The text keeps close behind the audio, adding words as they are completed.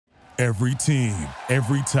Every team,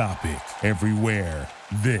 every topic, everywhere.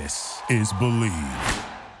 This is Believe.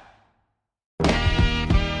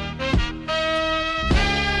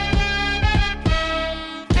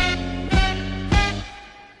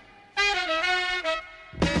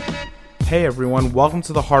 Hey everyone, welcome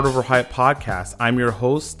to the Heart Over Hype podcast. I'm your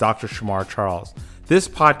host, Dr. Shamar Charles. This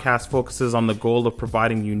podcast focuses on the goal of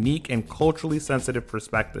providing unique and culturally sensitive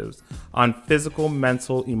perspectives on physical,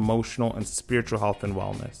 mental, emotional, and spiritual health and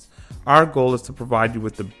wellness. Our goal is to provide you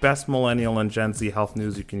with the best millennial and Gen Z health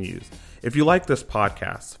news you can use. If you like this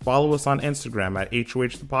podcast, follow us on Instagram at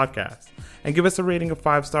HOH the Podcast and give us a rating of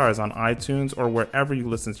 5 stars on iTunes or wherever you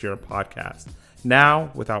listen to your podcast.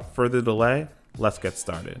 Now, without further delay, let's get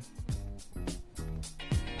started.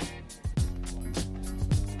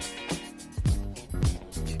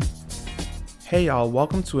 Hey y'all,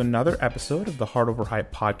 welcome to another episode of the Heart Over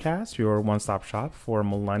Hype podcast, your one-stop shop for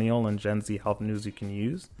millennial and Gen Z health news you can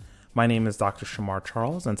use. My name is Dr. Shamar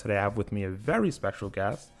Charles, and today I have with me a very special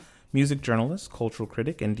guest, music journalist, cultural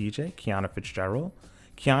critic, and DJ, Kiana Fitzgerald.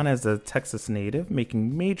 Kiana is a Texas native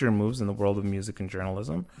making major moves in the world of music and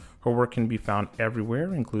journalism. Her work can be found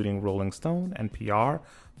everywhere, including Rolling Stone, NPR,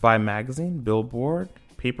 Vibe Magazine, Billboard,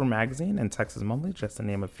 Paper Magazine, and Texas Monthly, just to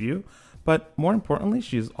name a few. But more importantly,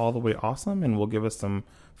 she's all the way awesome and will give us some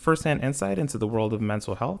firsthand insight into the world of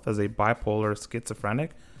mental health as a bipolar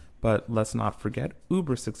schizophrenic, but let's not forget,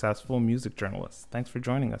 uber successful music journalist. Thanks for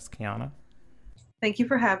joining us, Kiana. Thank you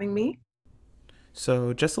for having me.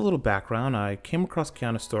 So just a little background, I came across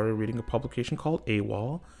Kiana's story reading a publication called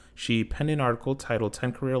AWOL. She penned an article titled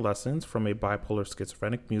 10 Career Lessons from a Bipolar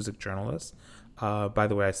Schizophrenic Music Journalist. By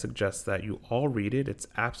the way, I suggest that you all read it. It's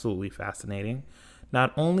absolutely fascinating.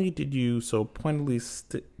 Not only did you so pointedly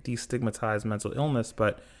destigmatize mental illness,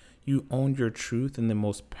 but you owned your truth in the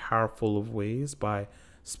most powerful of ways by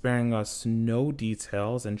sparing us no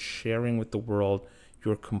details and sharing with the world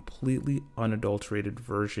your completely unadulterated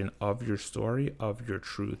version of your story, of your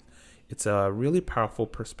truth. It's a really powerful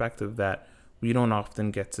perspective that we don't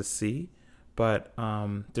often get to see, but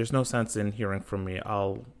there's no sense in hearing from me.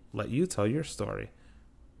 I'll let you tell your story.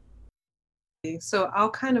 So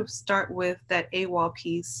I'll kind of start with that AWOL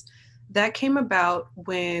piece. That came about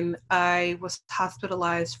when I was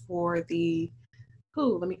hospitalized for the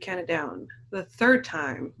third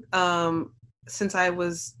time since I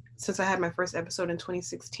had my first episode in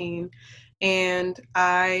 2016. And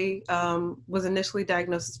I was initially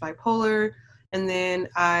diagnosed as bipolar, and then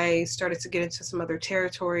I started to get into some other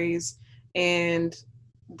territories, and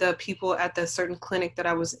the people at the certain clinic that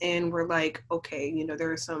I was in were like, okay,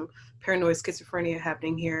 there is some paranoid schizophrenia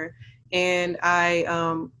happening here. And I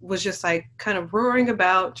was just like kind of roaring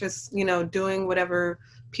about just, doing whatever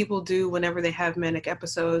people do whenever they have manic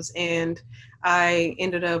episodes. And I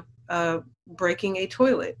ended up breaking a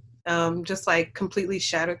toilet, just like completely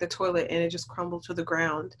shattered the toilet, and it just crumbled to the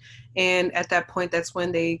ground. And at that point, that's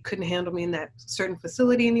when they couldn't handle me in that certain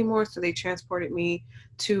facility anymore. So they transported me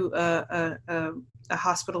to a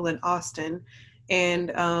hospital in Austin.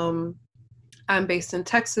 And I'm based in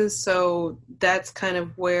Texas, so that's kind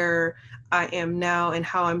of where I am now and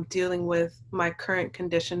how I'm dealing with my current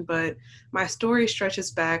condition. But my story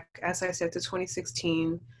stretches back, as I said, to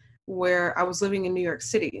 2016, where I was living in New York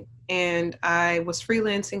City, and I was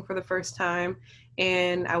freelancing for the first time,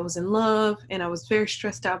 and I was in love, and I was very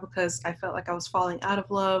stressed out because I felt like I was falling out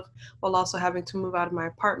of love while also having to move out of my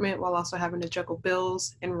apartment, while also having to juggle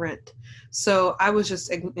bills and rent. So I was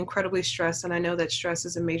just incredibly stressed, and I know that stress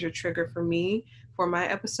is a major trigger for me for my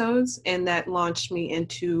episodes, and that launched me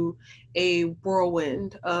into a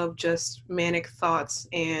whirlwind of just manic thoughts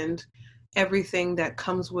and everything that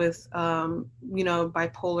comes with,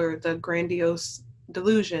 bipolar, the grandiose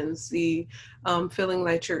delusions, the feeling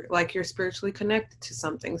like you're spiritually connected to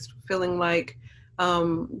something, feeling like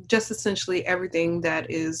just essentially everything that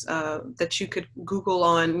is that you could Google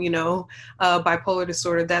on, bipolar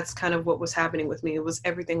disorder. That's kind of what was happening with me. It was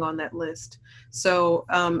everything on that list. So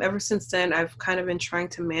ever since then, I've kind of been trying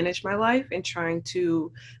to manage my life and trying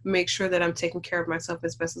to make sure that I'm taking care of myself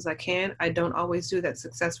as best as I can. I don't always do that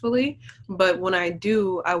successfully, but when I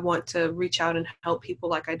do, I want to reach out and help people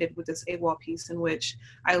like I did with this AWOL piece, in which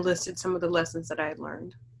I listed some of the lessons that I had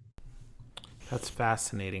learned. That's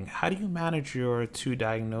fascinating. How do you manage your two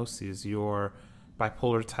diagnoses, your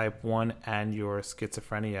bipolar type 1 and your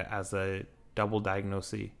schizophrenia, as a double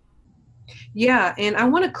diagnosis? Yeah, and I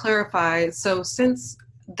want to clarify. So since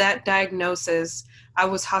that diagnosis, I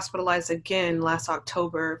was hospitalized again last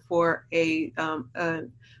October for a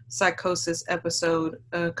psychosis episode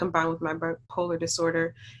combined with my bipolar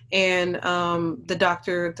disorder. And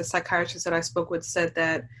the psychiatrist that I spoke with said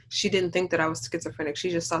that she didn't think that I was schizophrenic. She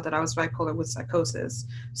just thought that I was bipolar with psychosis.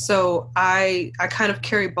 So I kind of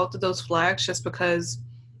carry both of those flags just because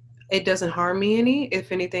it doesn't harm me any.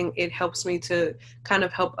 If anything, it helps me to kind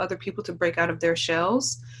of help other people to break out of their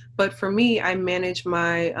shells. But for me, I manage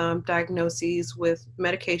my diagnoses with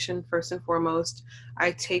medication first and foremost.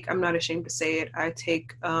 I'm not ashamed to say it, I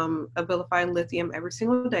take Abilify and lithium every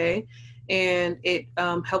single day, and it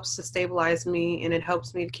helps to stabilize me, and it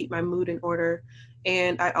helps me to keep my mood in order.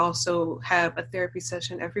 And I also have a therapy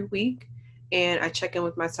session every week, and I check in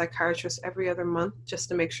with my psychiatrist every other month just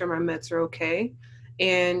to make sure my meds are okay.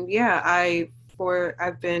 And yeah,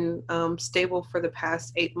 I've been stable for the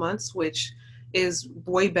past 8 months, which is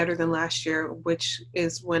way better than last year, which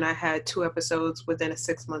is when I had 2 episodes within a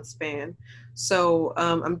 6-month span. So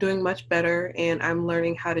I'm doing much better, and I'm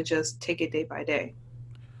learning how to just take it day by day.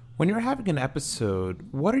 When you're having an episode,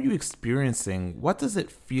 what are you experiencing? What does it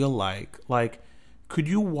feel like? Like, could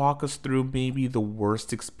you walk us through maybe the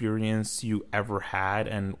worst experience you ever had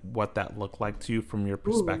and what that looked like to you from your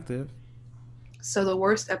perspective? Ooh. So the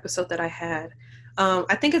worst episode that I had,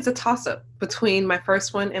 I think it's a toss-up between my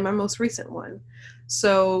first one and my most recent one.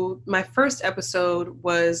 So my first episode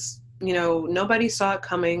was, nobody saw it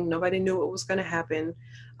coming. Nobody knew what was going to happen.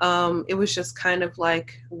 It was just kind of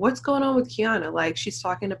like, what's going on with Kiana? Like, she's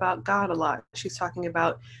talking about God a lot. She's talking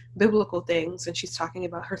about biblical things, and she's talking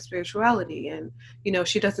about her spirituality. And,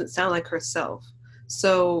 she doesn't sound like herself.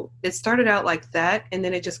 So it started out like that, and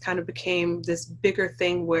then it just kind of became this bigger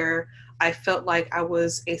thing where I felt like I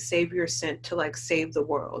was a savior sent to like save the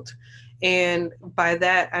world. And by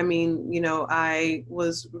that, I mean, I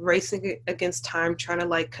was racing against time, trying to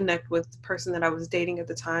like connect with the person that I was dating at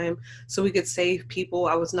the time so we could save people.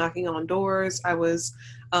 I was knocking on doors. I was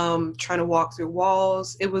trying to walk through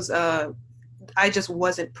walls. It was, I just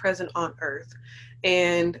wasn't present on earth.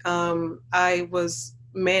 And I was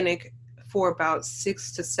manic for about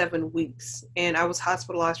 6 to 7 weeks. And I was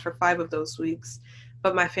hospitalized for 5 of those weeks.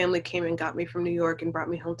 But my family came and got me from New York and brought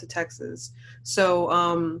me home to Texas.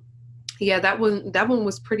 So, yeah, that one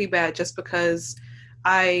was pretty bad just because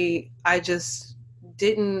I just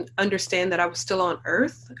didn't understand that I was still on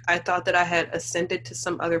Earth. I thought that I had ascended to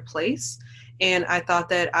some other place, and I thought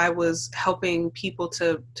that I was helping people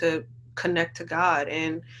to connect to God,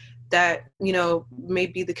 and that may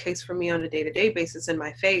be the case for me on a day-to-day basis in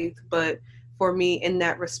my faith. But for me, in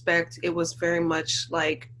that respect, it was very much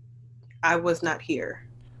like I was not here.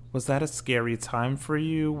 Was that a scary time for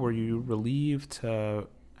you? Were you relieved to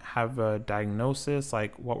have a diagnosis?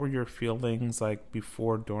 Like, what were your feelings like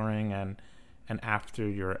before, during, and after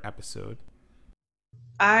your episode?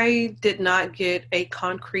 I did not get a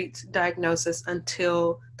concrete diagnosis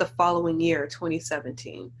until the following year,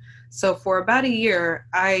 2017. So for about a year,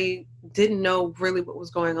 I didn't know really what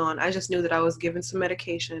was going on. I just knew that I was given some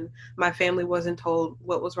medication. My family wasn't told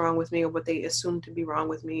what was wrong with me or what they assumed to be wrong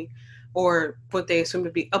with me, or what they assumed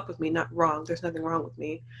to be up with me, not wrong. There's nothing wrong with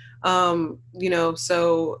me.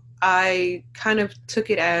 So I kind of took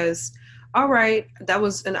it as, all right, that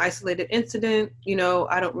was an isolated incident.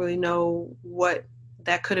 I don't really know what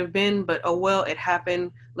that could have been, but oh well, it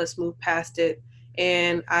happened. Let's move past it.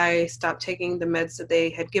 And I stopped taking the meds that they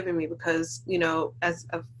had given me because, as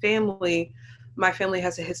a family, my family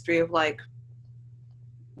has a history of like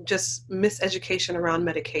just miseducation around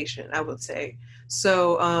medication, I would say.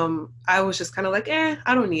 So I was just kind of like, I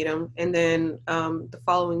don't need them. And then the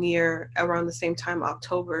following year, around the same time,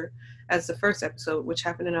 October, as the first episode, which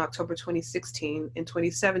happened in October 2016, in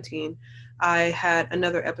 2017, I had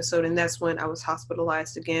another episode, and that's when I was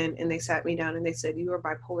hospitalized again, and they sat me down and they said, you are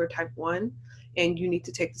bipolar type 1, and you need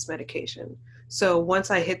to take this medication. So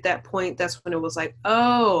once I hit that point, that's when it was like,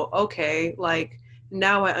 oh, okay, like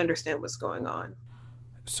now I understand what's going on.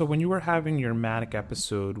 So when you were having your manic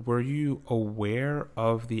episode, were you aware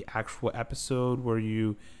of the actual episode? Were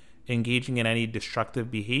you engaging in any destructive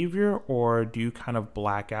behavior, or do you kind of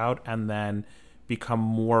black out and then become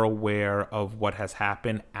more aware of what has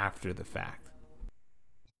happened after the fact?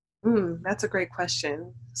 That's a great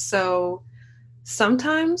question. So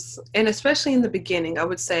sometimes, and especially in the beginning, I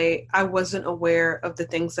would say I wasn't aware of the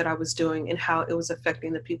things that I was doing and how it was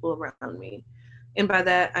affecting the people around me. And by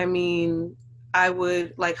that, I mean, I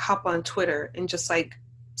would like hop on Twitter and just like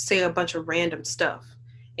say a bunch of random stuff.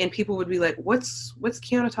 And people would be like, what's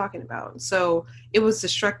Kiana talking about? So it was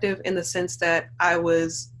destructive in the sense that I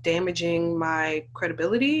was damaging my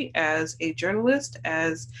credibility as a journalist,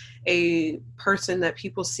 as a person that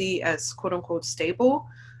people see as quote unquote stable.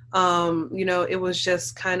 It was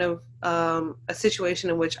just kind of a situation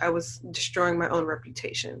in which I was destroying my own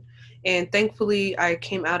reputation. And thankfully, I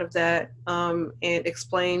came out of that and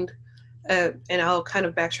explained, and I'll kind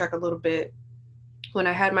of backtrack a little bit. When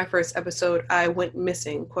I had my first episode, I went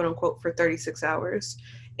missing, quote unquote, for 36 hours.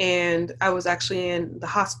 And I was actually in the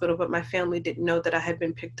hospital, but my family didn't know that I had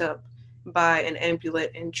been picked up by an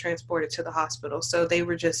ambulance and transported to the hospital. So they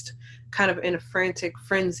were just kind of in a frantic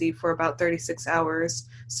frenzy for about 36 hours.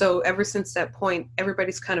 So ever since that point,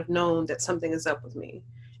 everybody's kind of known that something is up with me.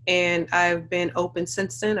 And I've been open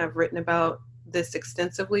since then. I've written about this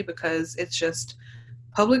extensively because it's just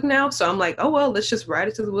public now. So I'm like, oh, well, let's just ride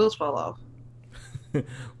it till the wheels fall off.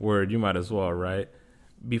 Word, you might as well, right?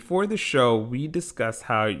 Before the show, we discussed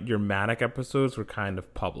how your manic episodes were kind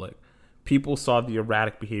of public. People saw the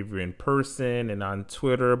erratic behavior in person and on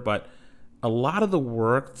Twitter, but a lot of the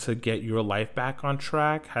work to get your life back on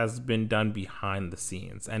track has been done behind the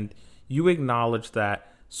scenes. And you acknowledge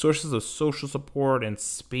that sources of social support and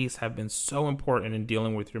space have been so important in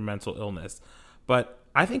dealing with your mental illness. But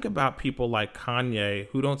I think about people like Kanye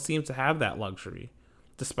who don't seem to have that luxury,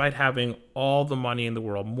 despite having all the money in the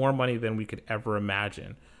world, more money than we could ever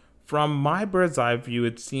imagine. From my bird's eye view,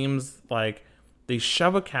 it seems like they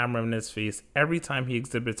shove a camera in his face every time he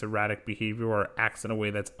exhibits erratic behavior or acts in a way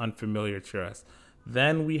that's unfamiliar to us.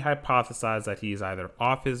 Then we hypothesize that he's either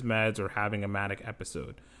off his meds or having a manic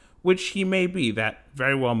episode, which he may be. That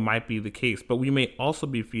very well might be the case, but we may also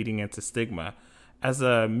be feeding into stigma. As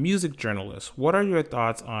a music journalist, what are your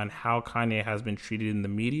thoughts on how Kanye has been treated in the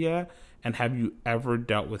media, and have you ever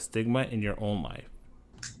dealt with stigma in your own life?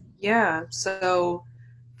 Yeah, so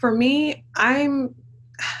for me, I'm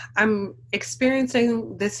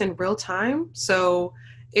experiencing this in real time. So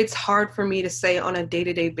it's hard for me to say on a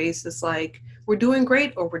day-to-day basis, like we're doing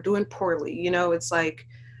great or we're doing poorly. It's like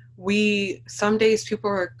some days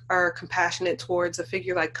people are compassionate towards a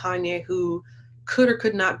figure like Kanye who could or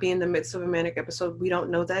could not be in the midst of a manic episode. We don't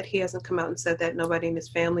know that. He hasn't come out and said that. Nobody in his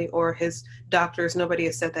family or his doctors, nobody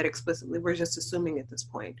has said that explicitly. We're just assuming at this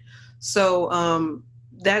point. So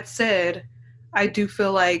that said, I do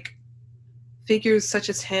feel like figures such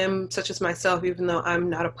as him, such as myself, even though I'm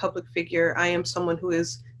not a public figure, I am someone who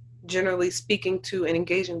is generally speaking to and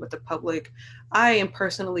engaging with the public. I am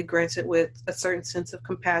personally granted with a certain sense of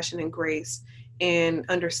compassion and grace and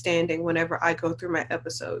understanding whenever I go through my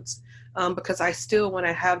episodes. Because when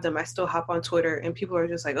I have them, I still hop on Twitter and people are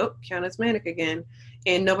just like, oh, Kiana's manic again.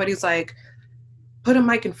 And nobody's like, put a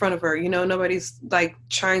mic in front of her. Nobody's like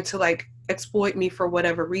trying to like exploit me for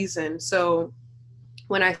whatever reason. So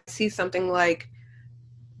when I see something like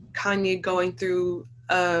Kanye going through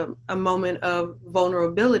a moment of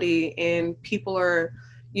vulnerability and people are,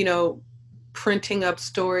 printing up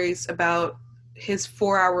stories about his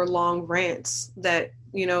 4-hour-long rants that,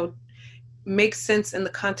 make sense in the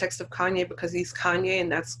context of Kanye because he's Kanye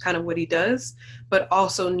and that's kind of what he does, but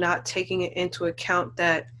also not taking it into account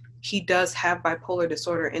that he does have bipolar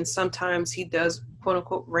disorder and sometimes he does quote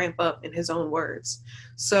unquote ramp up in his own words.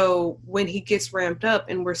 So when he gets ramped up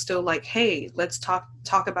and we're still like, hey, let's talk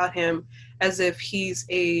about him as if he's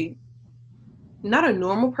not a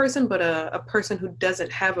normal person, but a person who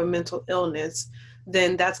doesn't have a mental illness,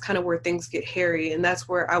 then that's kind of where things get hairy. And that's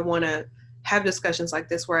where I want to have discussions like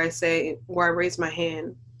this, where I raise my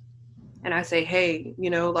hand and I say, hey,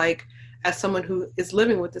 like as someone who is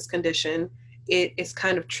living with this condition, it is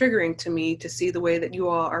kind of triggering to me to see the way that you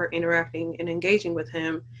all are interacting and engaging with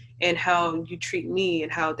him and how you treat me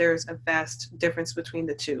and how there's a vast difference between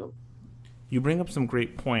the two. You bring up some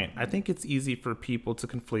great point. I think it's easy for people to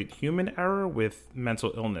conflate human error with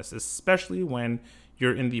mental illness, especially when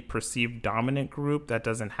you're in the perceived dominant group that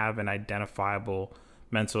doesn't have an identifiable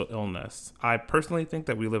mental illness. I personally think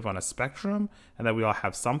that we live on a spectrum and that we all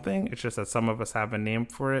have something. It's just that some of us have a name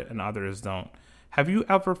for it and others don't. Have you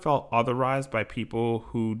ever felt otherized by people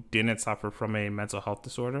who didn't suffer from a mental health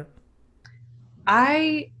disorder?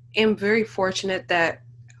 I am very fortunate that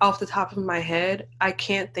off the top of my head, I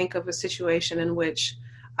can't think of a situation in which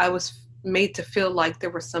I was made to feel like there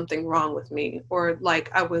was something wrong with me or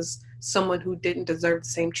like I was someone who didn't deserve the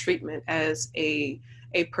same treatment as a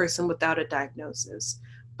person without a diagnosis.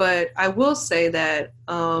 But I will say that,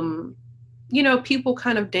 people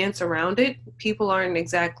kind of dance around it. People aren't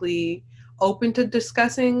exactly open to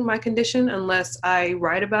discussing my condition unless I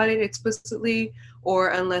write about it explicitly or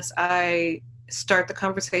unless I start the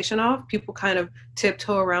conversation off. People kind of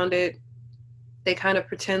tiptoe around it. They kind of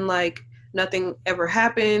pretend like nothing ever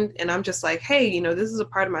happened. And I'm just like, hey, this is a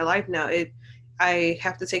part of my life now. I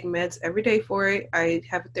have to take meds every day for it. I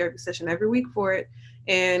have a therapy session every week for it.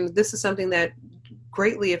 And this is something that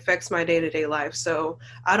greatly affects my day-to-day life. So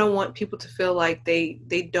I don't want people to feel like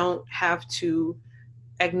they don't have to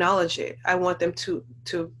acknowledge it. I want them to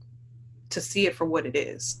see it for what it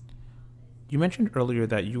is. You mentioned earlier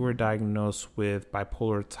that you were diagnosed with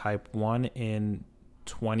bipolar type 1 in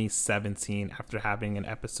 2017 after having an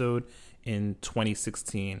episode in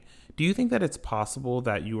 2016. Do you think that it's possible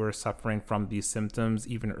that you were suffering from these symptoms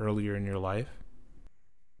even earlier in your life?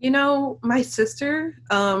 My sister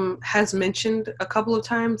has mentioned a couple of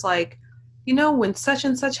times, like, when such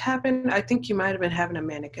and such happened, I think you might have been having a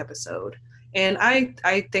manic episode. And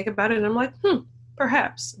I think about it and I'm like,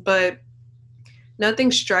 perhaps. But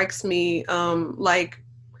nothing strikes me like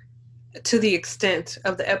to the extent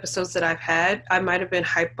of the episodes that I've had. I might have been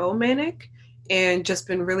hypomanic and just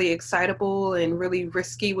been really excitable and really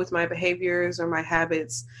risky with my behaviors or my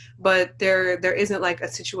habits. But there isn't like a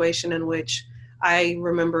situation in which I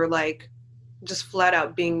remember like just flat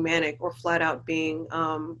out being manic or flat out being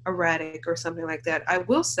erratic or something like that. I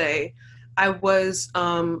will say I was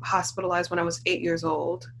hospitalized when I was 8 years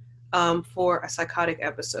old for a psychotic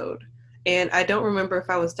episode. And I don't remember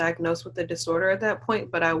if I was diagnosed with the disorder at that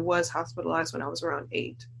point, but I was hospitalized when I was around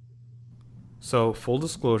 8. So, full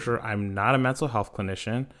disclosure, I'm not a mental health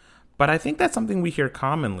clinician, but I think that's something we hear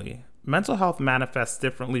commonly. Mental health manifests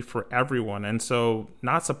differently for everyone, and so,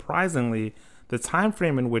 not surprisingly, the time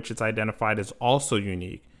frame in which it's identified is also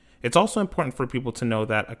unique. It's also important for people to know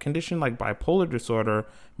that a condition like bipolar disorder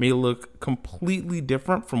may look completely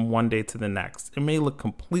different from one day to the next. It may look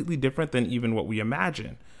completely different than even what we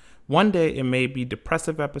imagine. One day it may be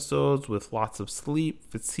depressive episodes with lots of sleep,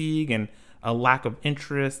 fatigue, and a lack of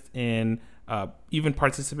interest in even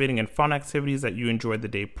participating in fun activities that you enjoyed the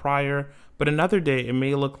day prior. But another day it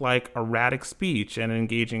may look like erratic speech and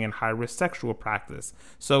engaging in high-risk sexual practice.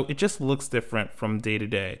 So it just looks different from day to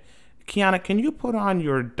day. Kiana, can you put on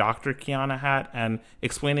your Dr. Kiana hat and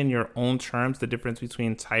explain in your own terms the difference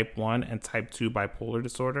between type 1 and type 2 bipolar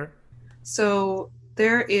disorder? So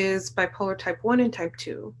there is bipolar type 1 and type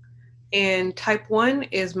 2. And type 1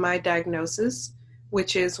 is my diagnosis,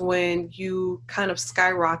 which is when you kind of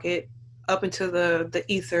skyrocket up into the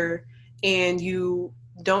ether and you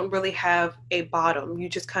don't really have a bottom. You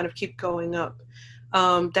just kind of keep going up.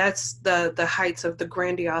 That's the heights of the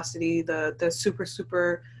grandiosity, the super,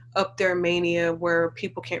 super up there mania where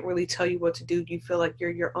people can't really tell you what to do. You feel like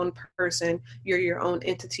you're your own person, you're your own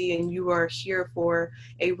entity, and you are here for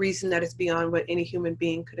a reason that is beyond what any human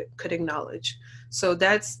being could acknowledge. So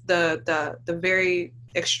that's the very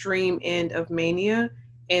extreme end of mania,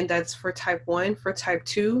 and that's for type 1. For type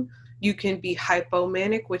 2, you can be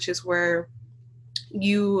hypomanic, which is where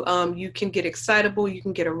you can get excitable, you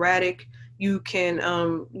can get erratic, you can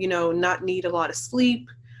not need a lot of sleep.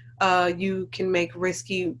 You can make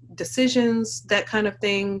risky decisions, that kind of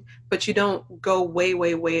thing, but you don't go way,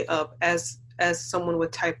 way, way up as someone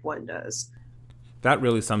with type 1 does. That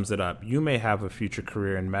really sums it up. You may have a future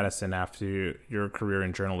career in medicine after your career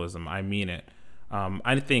in journalism. I mean it.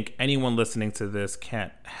 I think anyone listening to this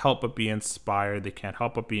can't help but be inspired. They can't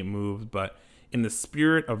help but be moved. But in the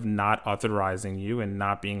spirit of not authorizing you and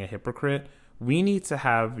not being a hypocrite, we need to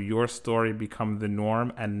have your story become the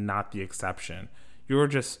norm and not the exception. You're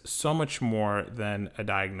just so much more than a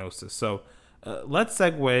diagnosis. So let's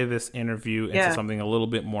segue this interview into something a little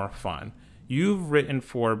bit more fun. You've written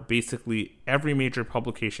for basically every major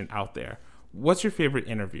publication out there. What's your favorite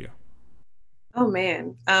interview? Oh,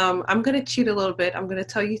 man. I'm going to cheat a little bit. I'm going to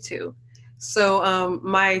tell you two. So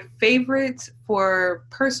my favorite for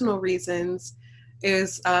personal reasons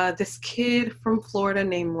is this kid from Florida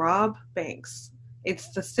named Rob Banks. It's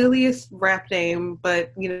the silliest rap name,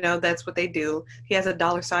 but that's what they do. He has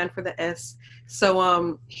a $sign for the S.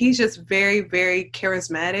 So he's just very, very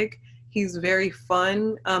charismatic. He's very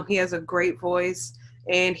fun. He has a great voice,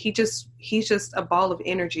 and he's just a ball of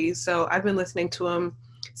energy. So I've been listening to him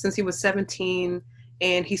since he was 17,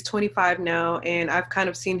 and he's 25 now, and I've kind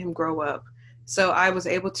of seen him grow up. So I was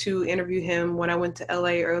able to interview him when I went to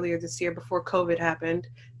LA earlier this year before COVID happened.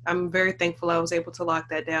 I'm very thankful I was able to lock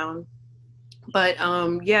that down. But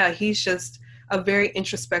he's just a very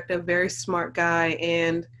introspective, very smart guy,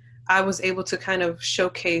 and I was able to kind of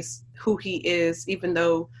showcase who he is, even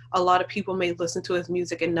though a lot of people may listen to his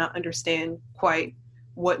music and not understand quite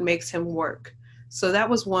what makes him work. So that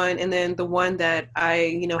was one. And then the one that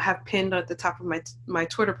I, have pinned at the top of my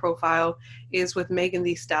Twitter profile is with Megan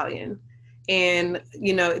Thee Stallion. And,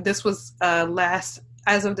 this was as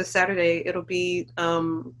of this Saturday, it'll be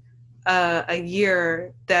a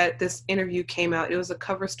year that this interview came out. It was a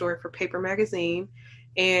cover story for Paper Magazine,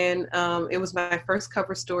 and it was my first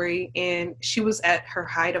cover story, and she was at her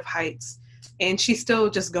height of heights, and she's still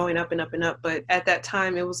just going up and up and up. But at that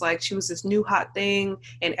time, it was like she was this new hot thing,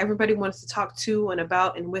 and everybody wanted to talk to and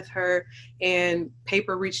about and with her. And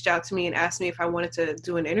Paper reached out to me and asked me if I wanted to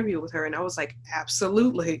do an interview with her, and I was like,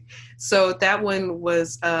 absolutely. So that one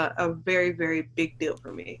was a very, very big deal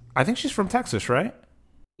for me. I think she's from Texas, right?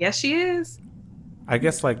 Yes, she is. I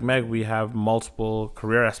guess like Meg, we have multiple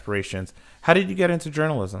career aspirations. How did you get into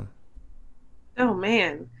journalism? Oh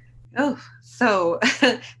man. Oh, so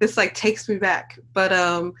this like takes me back. But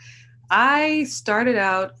I started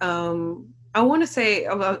out I want to say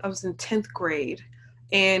I was in 10th grade,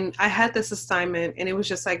 and I had this assignment, and it was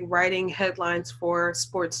just like writing headlines for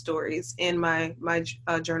sports stories in my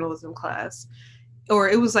journalism class. Or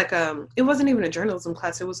it was like it wasn't even a journalism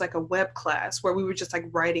class, it was like a web class where we were just like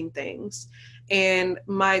writing things. And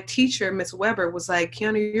my teacher, Miss Weber, was like,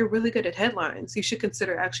 Kiana, you're really good at headlines, you should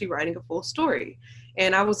consider actually writing a full story.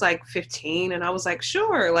 And I was like 15, and I was like,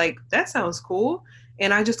 sure, like that sounds cool.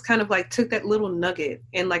 And I just kind of like took that little nugget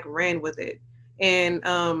and like ran with it. And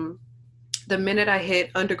the minute I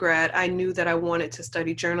hit undergrad, I knew that I wanted to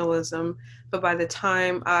study journalism. But by the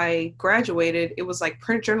time I graduated, it was like,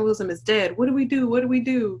 print journalism is dead. What do we do? What do we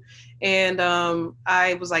do? And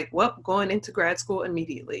I was like, well, going into grad school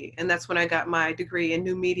immediately. And that's when I got my degree in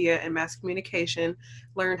new media and mass communication,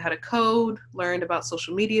 learned how to code, learned about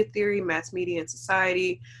social media theory, mass media and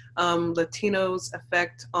society, Latinos'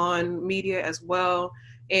 effect on media as well.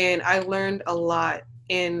 And I learned a lot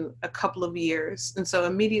in a couple of years. And so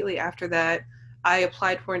immediately after that, I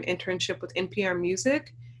applied for an internship with NPR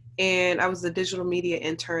Music, and I was a digital media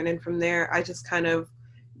intern. And from there, I just kind of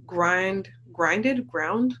ground,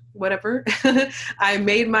 whatever. I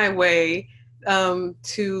made my way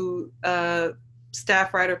to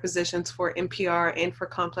staff writer positions for NPR and for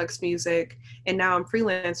Complex Music. And now I'm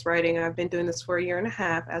freelance writing. I've been doing this for a year and a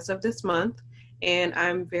half as of this month. And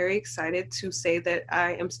I'm very excited to say that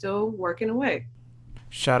I am still working away.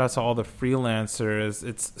 Shout out to all the freelancers.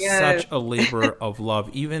 It's such a labor of love.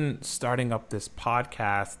 Even starting up this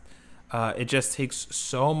podcast, it just takes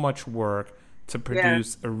so much work to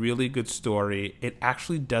produce a really good story. It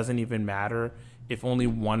actually doesn't even matter if only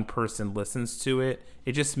one person listens to it.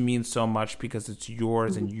 It just means so much because it's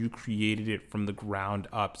yours and you created it from the ground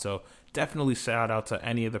up. So definitely shout out to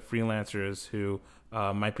any of the freelancers who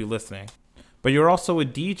might be listening. But you're also a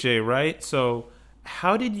DJ, right? So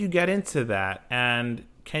how did you get into that? And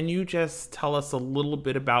can you just tell us a little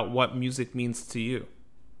bit about what music means to you?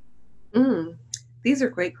 These are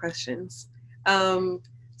great questions.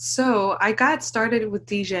 So I got started with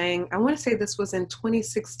DJing, I want to say this was in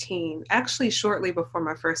 2016, actually shortly before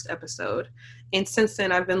my first episode. And since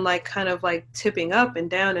then, I've been like kind of like tipping up and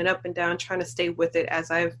down, trying to stay with it as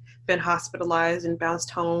I've been hospitalized and bounced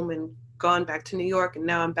home and gone back to New York, and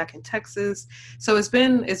now I'm back in Texas. So it's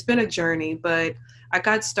been a journey, but I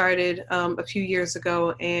got started a few years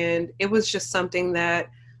ago, and it was just something that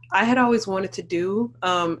I had always wanted to do,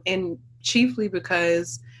 and chiefly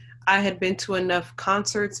because I had been to enough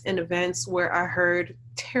concerts and events where I heard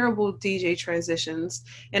terrible DJ transitions,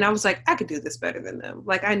 and I was like, I could do this better than them.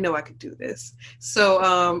 Like, I know I could do this.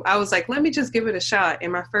 So I was like, let me just give it a shot.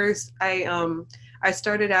 And I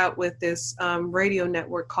started out with this radio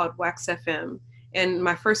network called Wax FM. And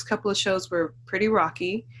my first couple of shows were pretty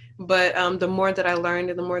rocky, but the more that I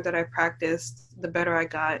learned and the more that I practiced, the better I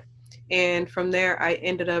got. And from there, I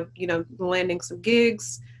ended up, landing some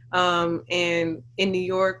gigs and in New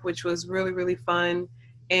York, which was really, really fun.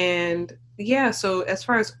 And yeah, so as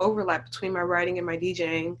far as overlap between my writing and my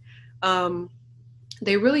DJing,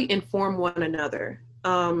 they really inform one another.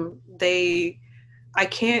 I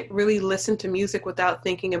can't really listen to music without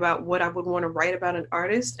thinking about what I would want to write about an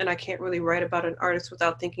artist, and I can't really write about an artist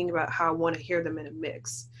without thinking about how I want to hear them in a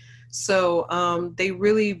mix. So they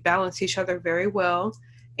really balance each other very well.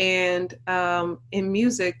 And in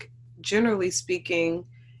music, generally speaking,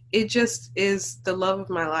 it just is the love of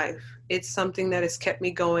my life. It's something that has kept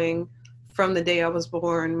me going from the day I was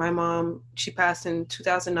born. My mom, she passed in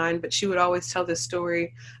 2009, but she would always tell this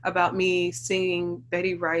story about me singing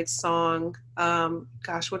Betty Wright's song.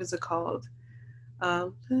 What is it called?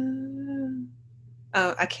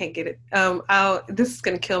 I can't get it. This is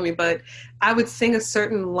going to kill me, but I would sing a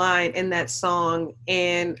certain line in that song,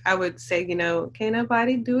 and I would say, can't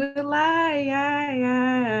nobody do it like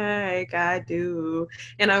I do.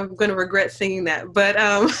 And I'm going to regret singing that. But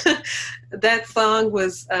that song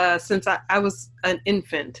was since I was an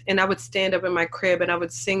infant, and I would stand up in my crib and I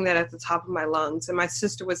would sing that at the top of my lungs. And my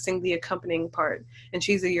sister would sing the accompanying part, and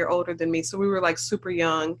she's a year older than me. So we were like super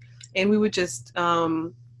young, and we would just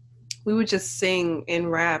sing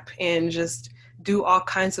and rap and just do all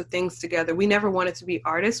kinds of things together. We never wanted to be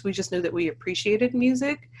artists. We just knew that we appreciated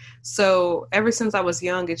music. So ever since I was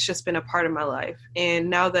young, it's just been a part of my life. And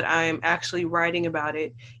now that I'm actually writing about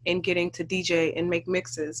it and getting to DJ and make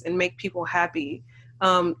mixes and make people happy,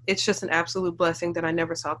 it's just an absolute blessing that I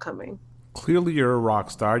never saw coming. Clearly you're a rock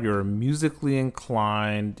star. You're musically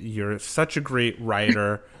inclined. You're such a great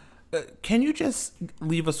writer. Can you just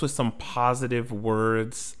leave us with some positive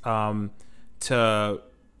words to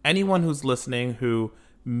anyone who's listening who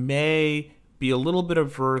may be a little bit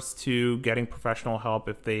averse to getting professional help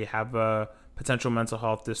if they have a potential mental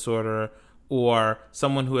health disorder, or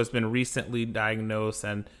someone who has been recently diagnosed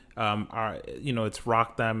and it's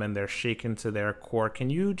rocked them and they're shaken to their core? Can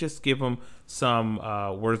you just give them some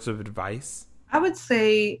words of advice? I would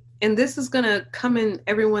say, and this is going to come in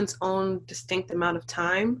everyone's own distinct amount of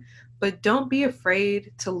time, but don't be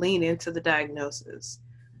afraid to lean into the diagnosis.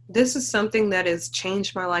 This is something that has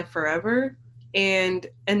changed my life forever. And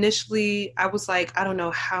initially I was like, I don't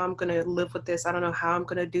know how I'm going to live with this. I don't know how I'm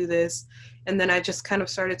going to do this. And then I just kind of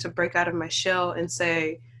started to break out of my shell and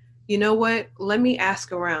say, you know what, let me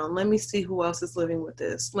ask around. Let me see who else is living with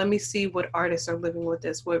this. Let me see what artists are living with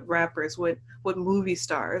this, what rappers, what movie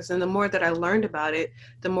stars. And the more that I learned about it,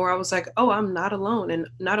 the more I was like, oh, I'm not alone. And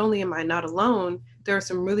not only am I not alone, there are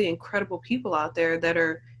some really incredible people out there that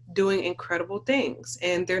are doing incredible things,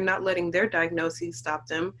 and they're not letting their diagnoses stop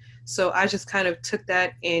them. So I just kind of took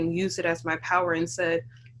that and used it as my power and said,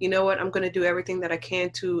 you know what, I'm going to do everything that I can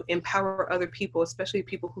to empower other people, especially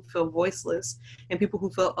people who feel voiceless and people who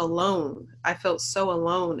feel alone. I felt so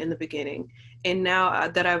alone in the beginning. And now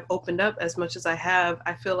that I've opened up as much as I have,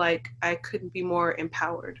 I feel like I couldn't be more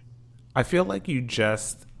empowered. I feel like you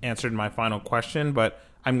just answered my final question, but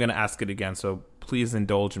I'm going to ask it again, so please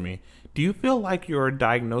indulge me. Do you feel like your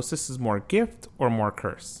diagnosis is more gift or more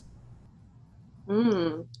curse?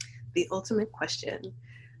 The ultimate question.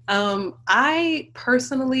 I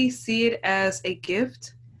personally see it as a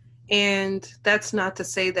gift, and that's not to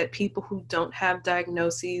say that people who don't have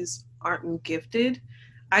diagnoses aren't gifted.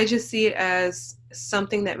 I just see it as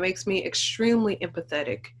something that makes me extremely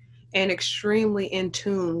empathetic and extremely in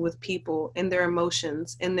tune with people and their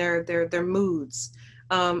emotions and their moods.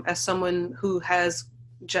 As someone who has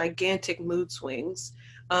gigantic mood swings,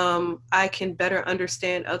 I can better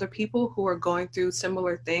understand other people who are going through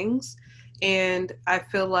similar things. And I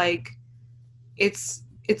feel like it's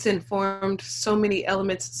informed so many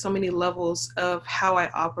elements, so many levels of how I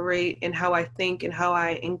operate and how I think and how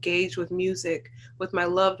I engage with music, with my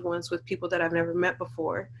loved ones, with people that I've never met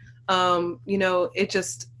before.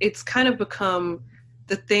 It's kind of become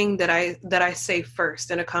the thing that I say first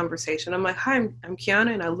in a conversation. I'm like, hi, I'm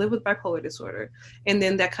Kiana and I live with bipolar disorder. And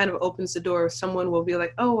then that kind of opens the door. Someone will be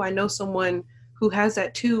like, oh, I know someone who has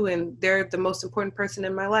that too, and they're the most important person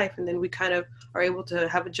in my life. And then we kind of are able to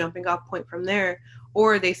have a jumping off point from there.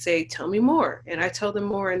 Or they say, tell me more. And I tell them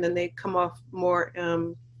more, and then they come off more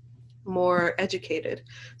educated.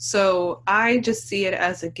 So I just see it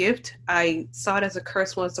as a gift. I saw it as a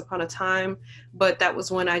curse once upon a time, but that was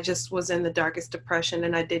when I just was in the darkest depression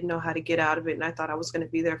and I didn't know how to get out of it. And I thought I was going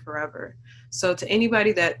to be there forever. So to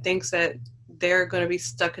anybody that thinks that they're going to be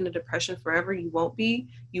stuck in a depression forever, you won't be.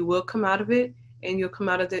 You will come out of it, and you'll come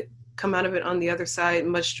out of it on the other side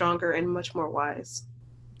much stronger and much more wise.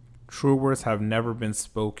 True words have never been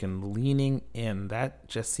spoken. Leaning in. That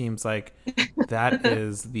just seems like that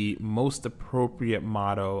is the most appropriate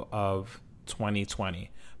motto of 2020.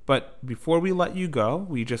 But before we let you go,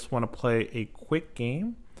 we just want to play a quick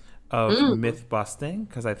game of myth busting,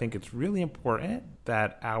 because I think it's really important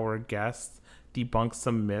that our guests debunk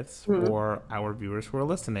some myths for our viewers who are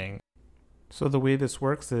listening. So the way this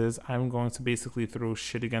works is I'm going to basically throw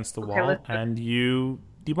shit against the wall and you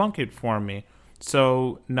debunk it for me.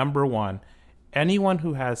 So, number one, anyone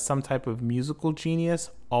who has some type of musical genius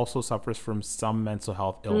also suffers from some mental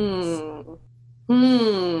health illness.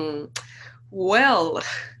 Well,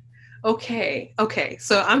 okay.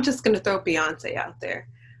 So I'm just going to throw Beyonce out there.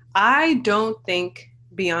 I don't think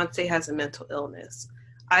Beyonce has a mental illness.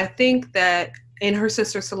 I think that, and her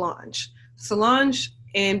sister Solange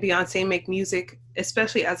and Beyonce make music,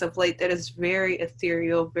 especially as of late, that is very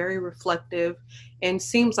ethereal, very reflective, and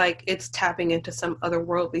seems like it's tapping into some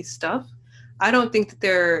otherworldly stuff. I don't think that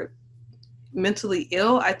they're mentally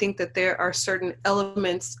ill. I think that there are certain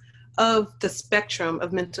elements of the spectrum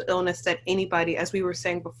of mental illness that anybody, as we were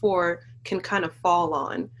saying before, can kind of fall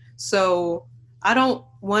on. So I don't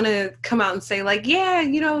want to come out and say like, yeah,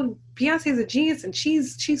 Beyonce's a genius and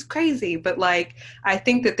she's crazy. But like, I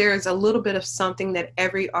think that there is a little bit of something that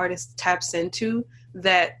every artist taps into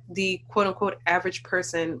that the quote unquote average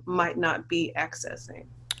person might not be accessing.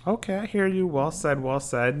 Okay, I hear you. Well said, well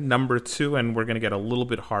said. Number 2, and we're going to get a little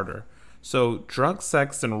bit harder. So, drug,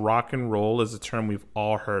 sex, and rock and roll is a term we've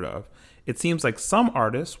all heard of. It seems like some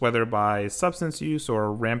artists, whether by substance use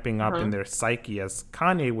or ramping up in their psyche, as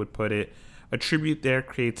Kanye would put it, attribute their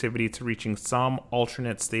creativity to reaching some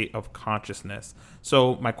alternate state of consciousness.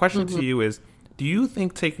 So, my question to you is, do you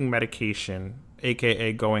think taking medication,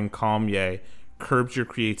 aka going Kanye, curbs your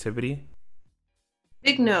creativity?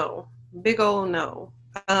 Big no. Big old no.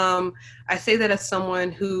 I say that as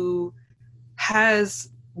someone who has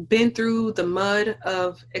been through the mud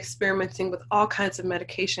of experimenting with all kinds of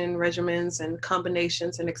medication regimens and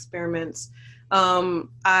combinations and experiments.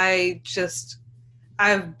 I've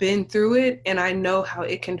been through it, and I know how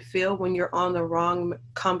it can feel when you're on the wrong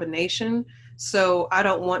combination. So I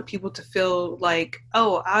don't want people to feel like,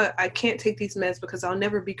 oh, I can't take these meds because I'll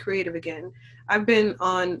never be creative again. I've been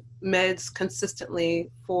on meds consistently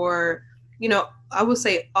for, I would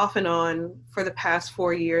say off and on for the past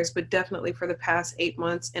 4 years, but definitely for the past 8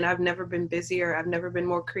 months. And I've never been busier. I've never been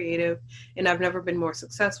more creative, and I've never been more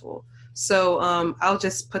successful. So I'll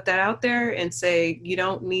just put that out there and say, you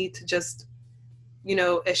don't need to just,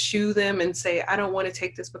 eschew them and say, I don't want to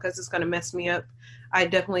take this because it's going to mess me up. I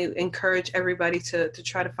definitely encourage everybody to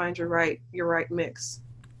try to find your right mix.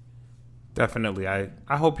 Definitely. I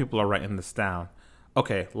hope people are writing this down.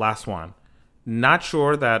 Okay, last one. Not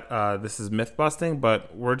sure that this is myth busting,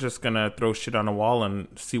 but we're just going to throw shit on a wall and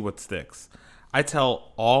see what sticks. I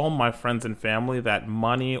tell all my friends and family that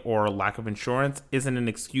money or lack of insurance isn't an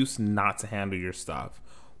excuse not to handle your stuff.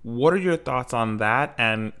 What are your thoughts on that?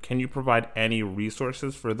 And can you provide any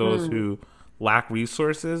resources for those who lack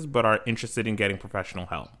resources but are interested in getting professional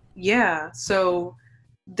help? Yeah. So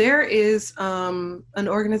there is an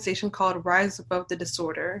organization called Rise Above the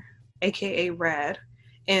Disorder, aka RAD,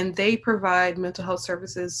 and they provide mental health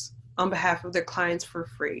services on behalf of their clients for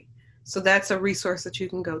free. So that's a resource that you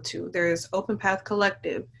can go to. There is Open Path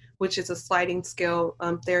Collective, which is a sliding scale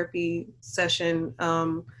therapy session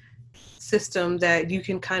system that you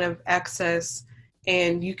can kind of access,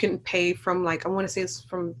 and you can pay from, like, I want to say it's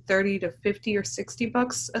from 30 to 50 or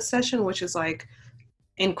 $60 a session, which is like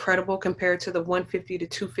incredible compared to the 150 to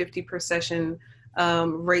 250 per session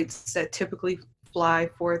rates that typically fly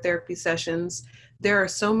for therapy sessions. There are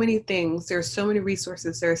so many things. There's so many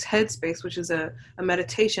resources. There's Headspace, which is a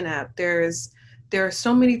meditation app. There are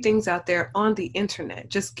so many things out there on the internet.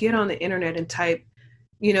 Just get on the internet and type,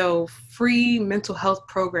 free mental health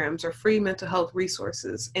programs or free mental health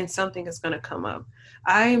resources, and something is going to come up.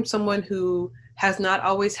 I am someone who has not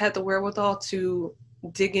always had the wherewithal to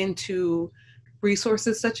dig into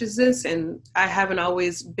resources such as this, and I haven't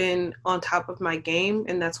always been on top of my game,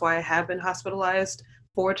 and that's why I have been hospitalized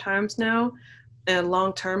 4 times now, and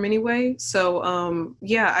long term anyway. So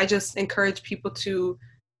I just encourage people to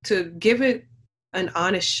give it an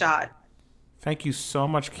honest shot. Thank you so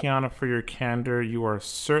much, Kiana, for your candor. You are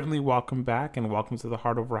certainly welcome back, and welcome to the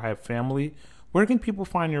Heart Over Hype family. Where can people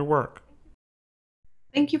find your work?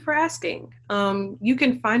 Thank you for asking. You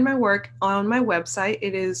can find my work on my website.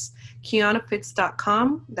 It is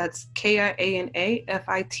kianafitz.com. That's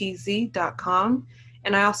KIANAFITZ.com.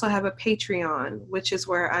 And I also have a Patreon, which is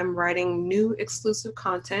where I'm writing new exclusive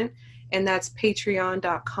content, and that's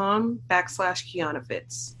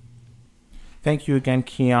patreon.com/KianaFitz. Thank you again,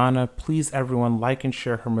 Kiana. Please, everyone, like and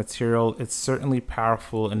share her material. It's certainly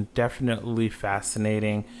powerful and definitely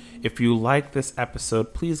fascinating. If you like this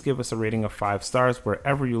episode, please give us a rating of 5 stars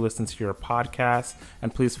wherever you listen to your podcast.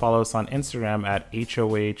 And please follow us on Instagram at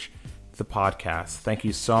HOH the podcast. Thank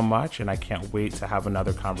you so much, and I can't wait to have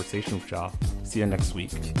another conversation with y'all. See you next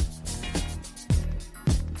week.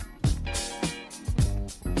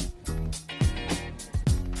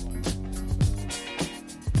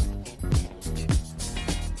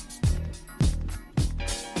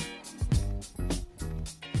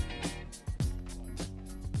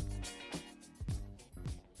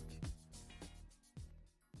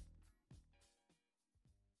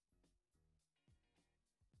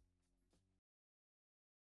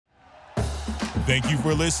 Thank you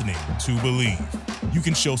for listening to Believe. You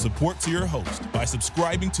can show support to your host by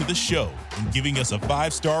subscribing to the show and giving us a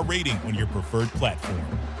 5-star rating on your preferred platform.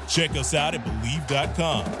 Check us out at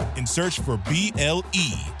Believe.com and search for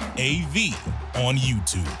BLEAV on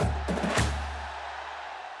YouTube.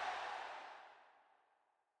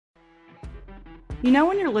 You know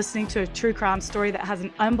when you're listening to a true crime story that has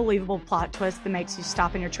an unbelievable plot twist that makes you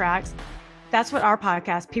stop in your tracks? That's what our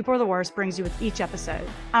podcast, People Are the Worst, brings you with each episode.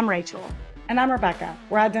 I'm Rachel. And I'm Rebecca.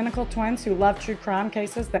 We're identical twins who love true crime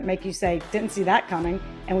cases that make you say, didn't see that coming,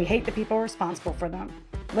 and we hate the people responsible for them.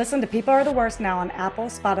 Listen to People Are the Worst now on Apple,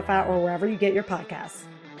 Spotify, or wherever you get your podcasts.